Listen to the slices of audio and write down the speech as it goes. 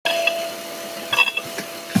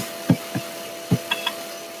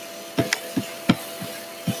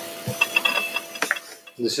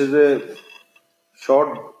This is a short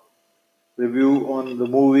review on the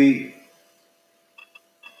movie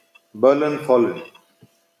Berlin Fallen.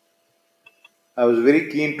 I was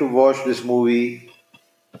very keen to watch this movie,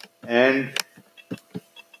 and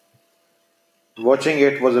watching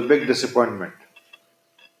it was a big disappointment.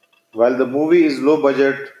 While the movie is low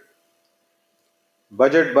budget,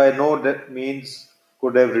 budget by no means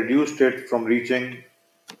could have reduced it from reaching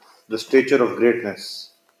the stature of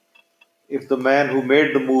greatness. If the man who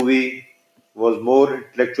made the movie was more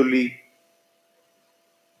intellectually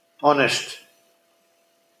honest,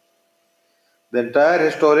 the entire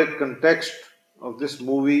historic context of this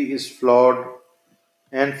movie is flawed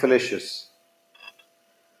and fallacious.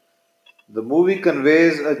 The movie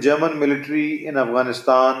conveys a German military in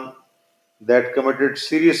Afghanistan that committed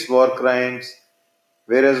serious war crimes,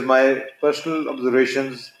 whereas my personal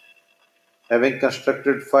observations, having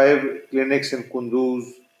constructed five clinics in Kunduz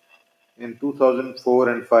in 2004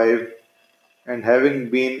 and 5, and having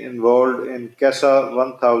been involved in CASA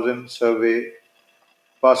 1000 survey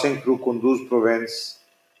passing through Kunduz province,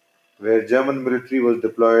 where German military was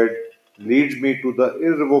deployed, leads me to the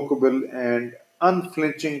irrevocable and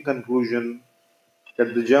unflinching conclusion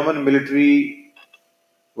that the German military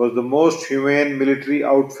was the most humane military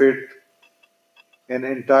outfit in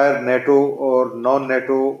entire NATO or non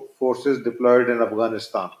NATO forces deployed in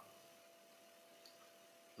Afghanistan.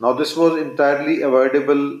 Now, this was entirely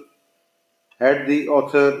avoidable had the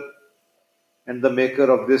author and the maker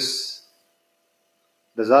of this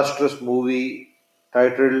disastrous movie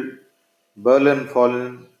titled Berlin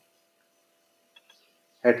Fallen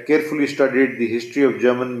had carefully studied the history of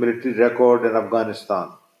German military record in Afghanistan.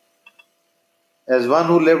 As one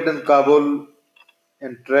who lived in Kabul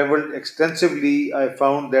and traveled extensively, I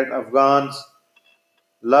found that Afghans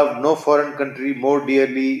loved no foreign country more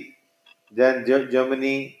dearly than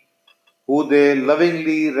Germany, who they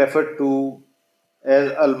lovingly referred to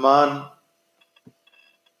as Alman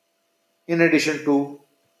in addition to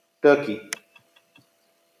Turkey.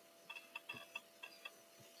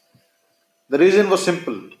 The reason was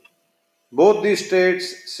simple. Both these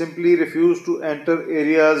states simply refused to enter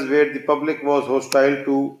areas where the public was hostile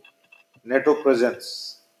to NATO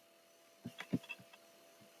presence.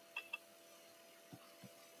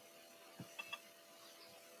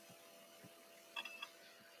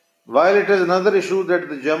 While it is another issue that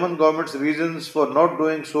the German government's reasons for not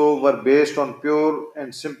doing so were based on pure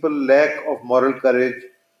and simple lack of moral courage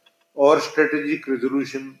or strategic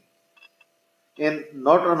resolution in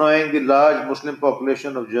not annoying the large Muslim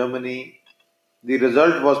population of Germany, the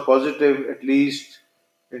result was positive, at least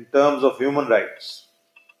in terms of human rights.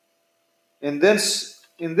 In this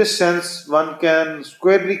sense, one can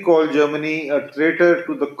squarely call Germany a traitor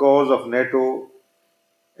to the cause of NATO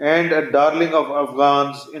and a darling of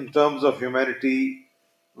Afghans in terms of humanity,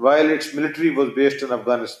 while its military was based in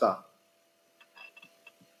Afghanistan.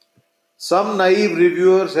 Some naive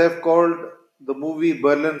reviewers have called the movie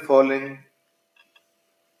Berlin Falling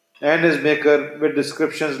and his maker with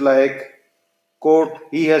descriptions like, quote,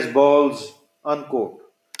 he has balls, unquote.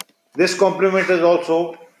 This compliment is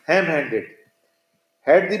also ham handed.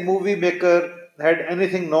 Had the movie maker had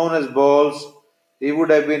anything known as balls, he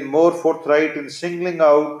would have been more forthright in singling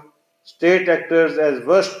out state actors as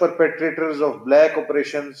worst perpetrators of black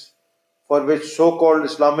operations for which so called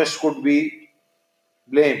Islamists could be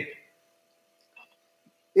blamed.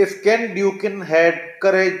 If Ken Dukin had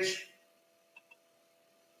courage,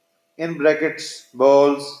 in brackets,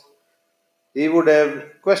 balls, he would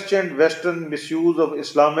have questioned Western misuse of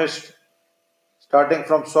Islamists starting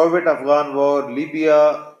from Soviet Afghan War,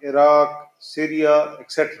 Libya, Iraq, Syria,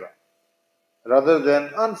 etc., rather than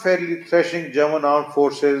unfairly thrashing German armed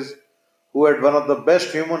forces who had one of the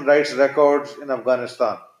best human rights records in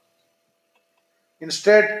Afghanistan.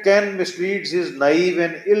 Instead, Ken misleads his naive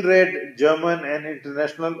and ill read German and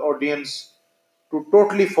international audience to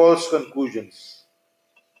totally false conclusions.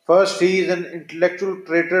 First, he is an intellectual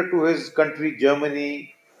traitor to his country,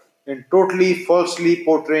 Germany, in totally falsely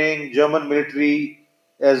portraying German military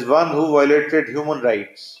as one who violated human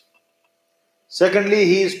rights. Secondly,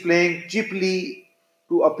 he is playing cheaply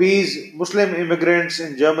to appease Muslim immigrants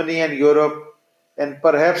in Germany and Europe, and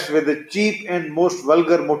perhaps with a cheap and most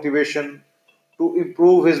vulgar motivation to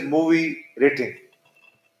improve his movie rating.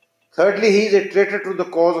 Thirdly, he is a traitor to the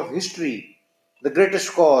cause of history, the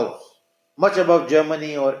greatest cause, much above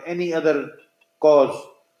Germany or any other cause,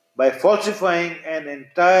 by falsifying an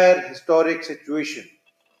entire historic situation.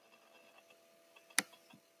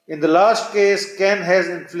 In the last case, Ken has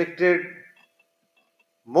inflicted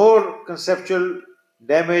more conceptual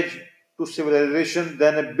damage to civilization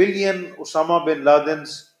than a billion Osama bin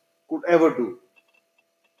Ladens could ever do.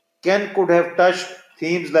 Ken could have touched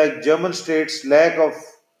themes like German state's lack of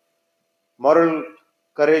moral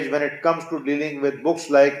courage when it comes to dealing with books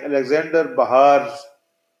like Alexander Bahar's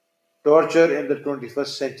Torture in the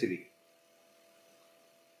 21st Century,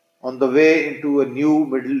 on the way into a new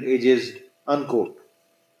Middle Ages, unquote.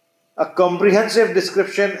 A comprehensive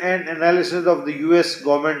description and analysis of the US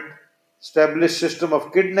government established system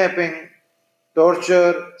of kidnapping,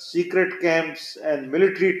 torture, secret camps, and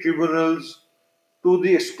military tribunals to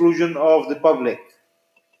the exclusion of the public.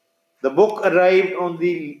 The book arrived on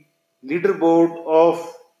the leaderboard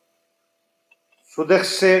of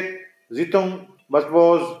Sudekse Zitong but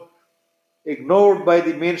was ignored by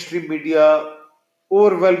the mainstream media,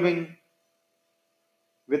 overwhelming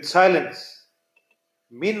with silence.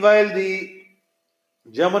 Meanwhile, the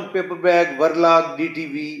German paperback Verlag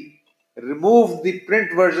DTV removed the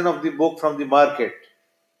print version of the book from the market,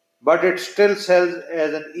 but it still sells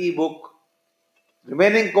as an e-book.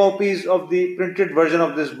 Remaining copies of the printed version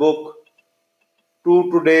of this book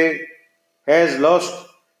to today has lost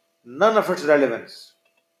none of its relevance.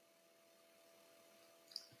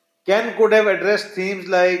 Ken could have addressed themes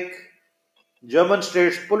like German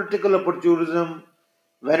state's political opportunism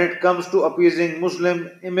when it comes to appeasing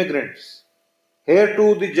Muslim immigrants. Here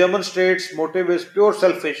too, the German state's motive is pure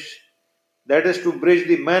selfish, that is to bridge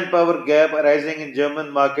the manpower gap arising in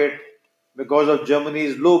German market because of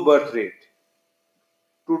Germany's low birth rate.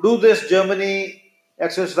 To do this, Germany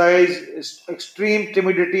exercised extreme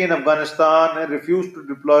timidity in Afghanistan and refused to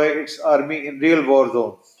deploy its army in real war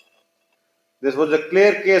zones. This was a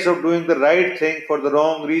clear case of doing the right thing for the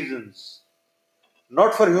wrong reasons.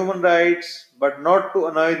 Not for human rights, but not to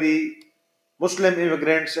annoy the Muslim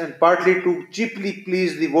immigrants and partly to cheaply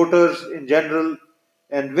please the voters in general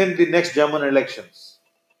and win the next German elections.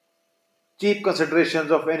 Cheap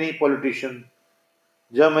considerations of any politician,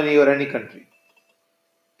 Germany or any country.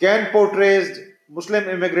 Can portrays Muslim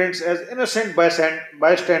immigrants as innocent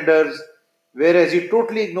bystanders, whereas he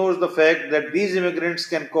totally ignores the fact that these immigrants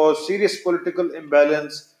can cause serious political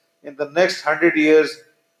imbalance in the next 100 years,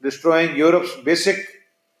 destroying Europe's basic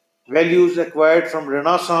values acquired from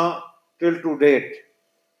Renaissance till to date.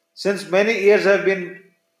 Since many years have been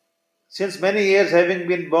since many years having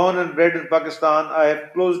been born and bred in Pakistan, I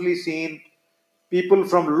have closely seen people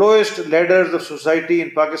from lowest ladders of society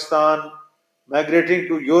in Pakistan migrating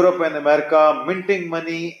to Europe and America, minting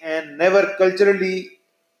money and never culturally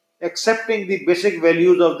accepting the basic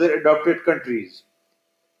values of their adopted countries.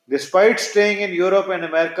 Despite staying in Europe and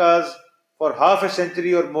Americas for half a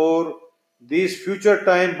century or more, these future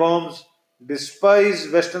time bombs despise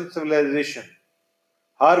Western civilization,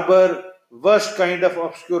 harbor worst kind of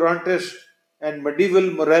obscurantist and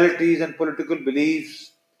medieval moralities and political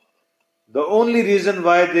beliefs. The only reason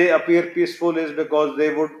why they appear peaceful is because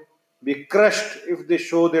they would be crushed if they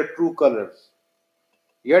show their true colors.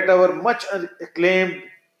 Yet our much acclaimed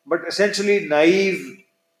but essentially naive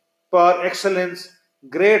par excellence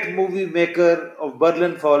great movie maker of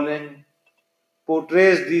Berlin Falling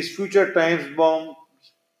portrays these future times bombs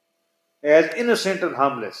as innocent and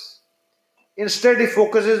harmless. Instead, he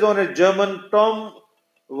focuses on a German Tom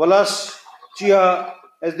Wallach-Chia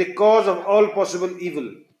as the cause of all possible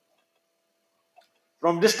evil.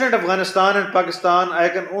 From distant Afghanistan and Pakistan, I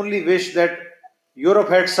can only wish that Europe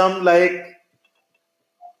had some like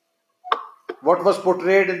what was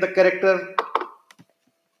portrayed in the character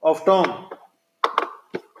of Tom.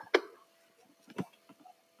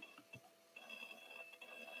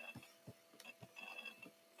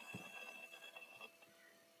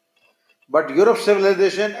 But Europe's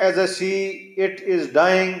civilization, as I see it, is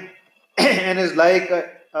dying and is like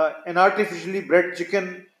an artificially bred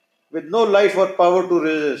chicken with no life or power to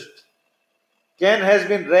resist. Ken has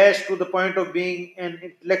been rash to the point of being an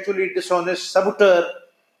intellectually dishonest saboteur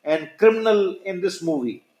and criminal in this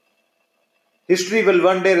movie. History will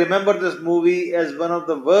one day remember this movie as one of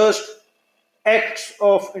the worst acts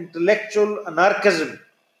of intellectual anarchism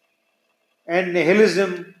and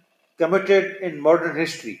nihilism committed in modern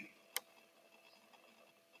history.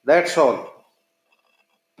 That's all.